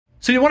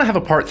So you want to have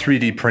a part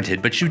 3D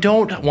printed, but you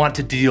don't want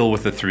to deal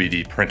with a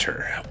 3D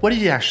printer. What do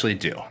you actually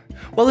do?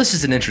 Well, this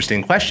is an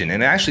interesting question,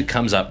 and it actually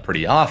comes up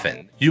pretty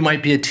often. You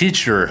might be a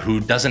teacher who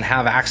doesn't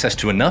have access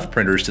to enough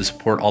printers to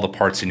support all the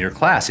parts in your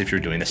class if you're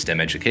doing a STEM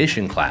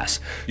education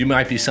class. You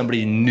might be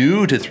somebody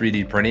new to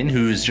 3D printing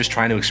who's just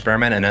trying to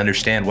experiment and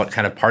understand what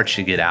kind of parts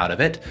you get out of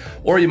it.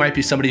 Or you might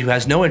be somebody who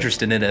has no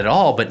interest in it at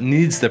all but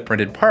needs the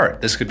printed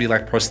part. This could be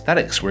like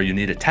prosthetics where you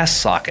need a test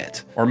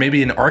socket. Or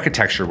maybe in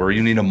architecture where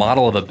you need a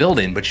model of a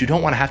building but you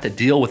don't want to have to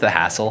deal with the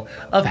hassle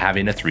of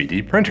having a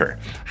 3D printer.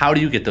 How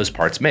do you get those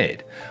parts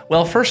made?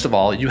 Well, first of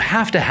all, you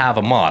have to have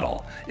a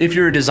model. If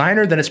you're a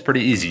designer, then it's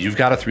pretty easy. You've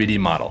got a 3D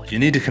model. You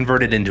need to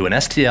convert it into an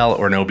STL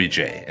or an OBJ.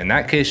 In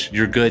that case,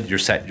 you're good, you're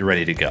set, you're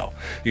ready to go.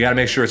 You gotta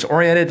make sure it's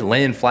oriented,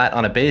 laying flat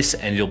on a base,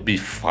 and you'll be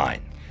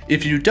fine.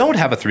 If you don't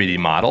have a 3D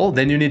model,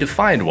 then you need to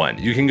find one.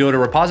 You can go to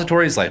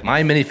repositories like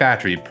My Mini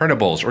Factory,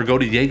 Printables, or go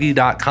to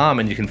yegi.com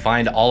and you can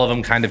find all of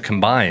them kind of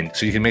combined.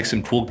 So you can make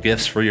some cool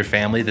gifts for your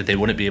family that they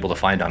wouldn't be able to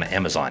find on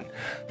Amazon.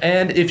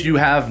 And if you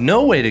have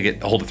no way to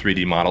get a hold of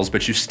 3D models,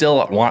 but you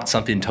still want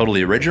something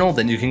totally original,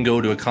 then you can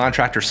go to a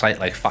contractor site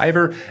like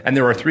Fiverr, and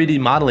there are 3D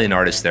modeling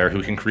artists there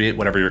who can create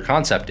whatever your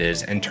concept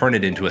is and turn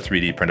it into a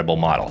 3D printable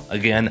model.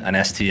 Again, an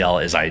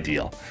STL is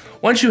ideal.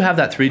 Once you have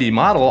that 3D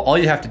model, all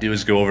you have to do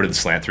is go over to the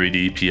Slant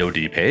 3D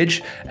POD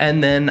page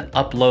and then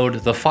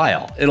upload the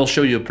file. It'll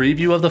show you a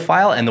preview of the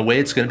file and the way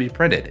it's going to be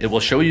printed. It will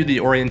show you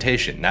the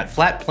orientation. That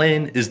flat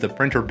plane is the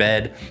printer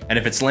bed, and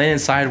if it's laying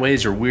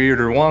sideways or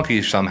weird or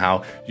wonky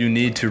somehow, you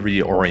need to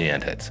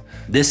reorient it.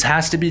 This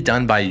has to be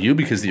done by you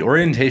because the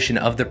orientation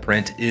of the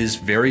print is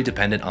very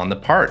dependent on the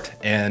part.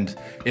 And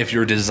if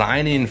you're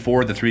designing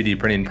for the 3D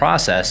printing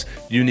process,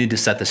 you need to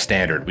set the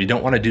standard. We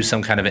don't want to do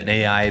some kind of an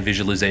AI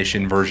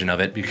visualization version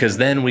of it because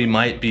then we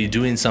might be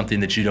doing something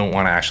that you don't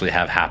want to actually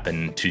have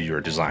happen to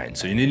your design.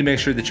 So you need to make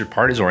sure that your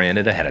part is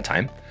oriented ahead of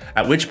time,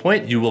 at which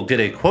point you will get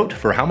a quote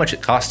for how much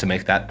it costs to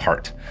make that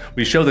part.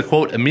 We show the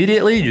quote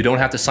immediately. You don't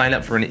have to sign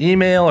up for an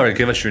email or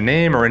give us your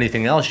name or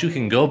anything else. You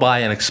can go by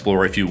and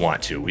explore if you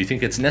want to. We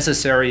think it's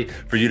necessary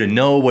for you to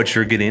know what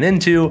you're getting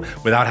into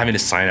without having to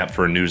sign up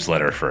for a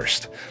newsletter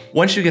first.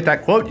 Once you get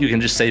that quote, you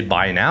can just say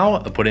buy now,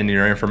 put in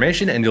your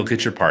information, and you'll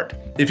get your part.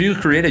 If you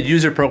create a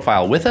user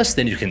profile with us,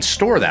 then you can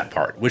store that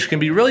part, which can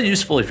be really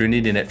useful if you're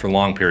needing it for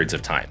long periods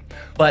of time.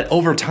 But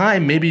over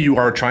time, maybe you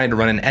are trying to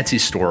run an Etsy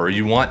store or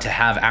you want to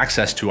have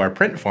access to our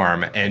print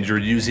farm and you're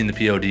using the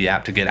POD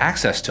app to get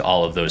access to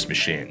all of those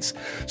machines.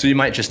 So you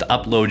might just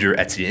upload your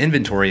Etsy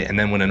inventory, and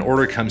then when an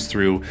order comes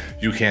through,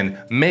 you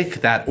can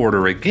make that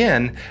order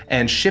again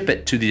and ship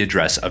it to the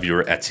address of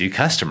your Etsy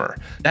customer.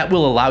 That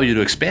will allow you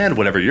to expand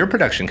whatever your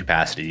production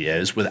capacity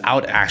is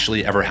without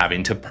actually ever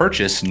having to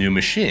purchase new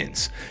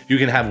machines. You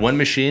can have one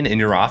machine in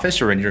your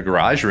office or in your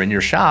garage or in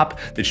your shop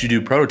that you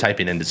do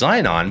prototyping and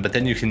design on, but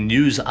then you can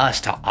use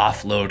us to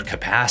offload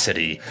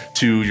capacity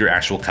to your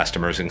actual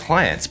customers and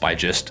clients by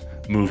just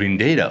moving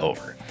data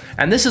over.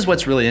 And this is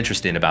what's really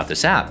interesting about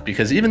this app,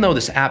 because even though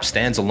this app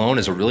stands alone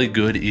as a really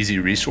good, easy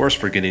resource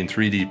for getting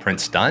 3D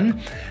prints done,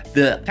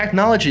 the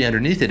technology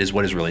underneath it is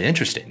what is really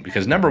interesting.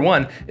 Because number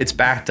one, it's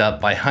backed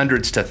up by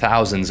hundreds to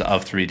thousands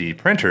of 3D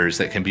printers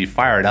that can be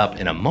fired up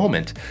in a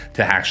moment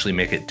to actually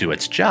make it do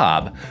its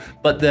job.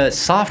 But the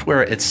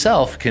software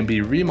itself can be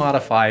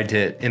remodified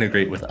to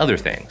integrate with other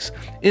things.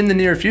 In the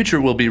near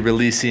future, we'll be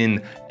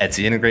releasing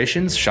Etsy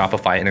integrations,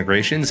 Shopify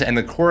integrations, and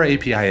the core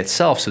API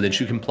itself so that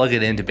you can plug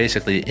it into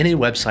basically any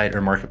website or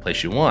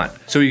marketplace you want.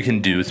 So you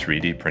can do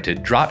 3D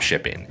printed drop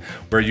shipping,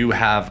 where you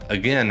have,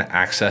 again,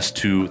 access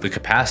to the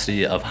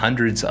capacity of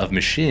hundreds of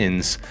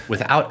machines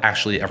without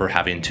actually ever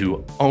having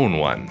to own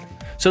one.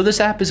 So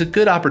this app is a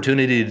good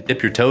opportunity to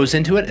dip your toes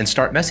into it and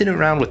start messing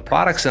around with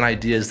products and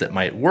ideas that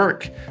might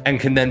work and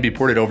can then be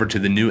ported over to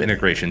the new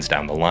integrations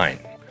down the line.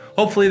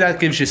 Hopefully that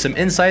gives you some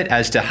insight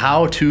as to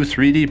how to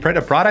 3D print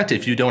a product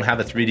if you don't have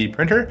a 3D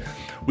printer.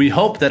 We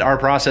hope that our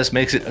process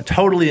makes it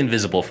totally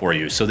invisible for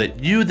you so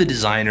that you, the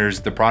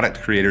designers, the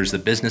product creators, the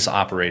business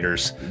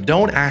operators,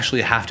 don't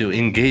actually have to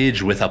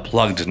engage with a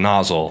plugged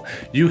nozzle.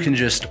 You can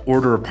just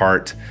order a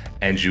part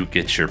and you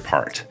get your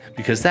part.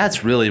 Because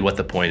that's really what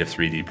the point of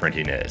 3D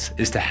printing is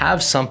to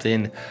have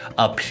something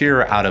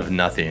appear out of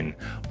nothing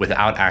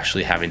without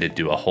actually having to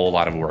do a whole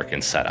lot of work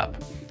and setup.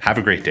 Have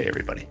a great day,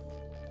 everybody.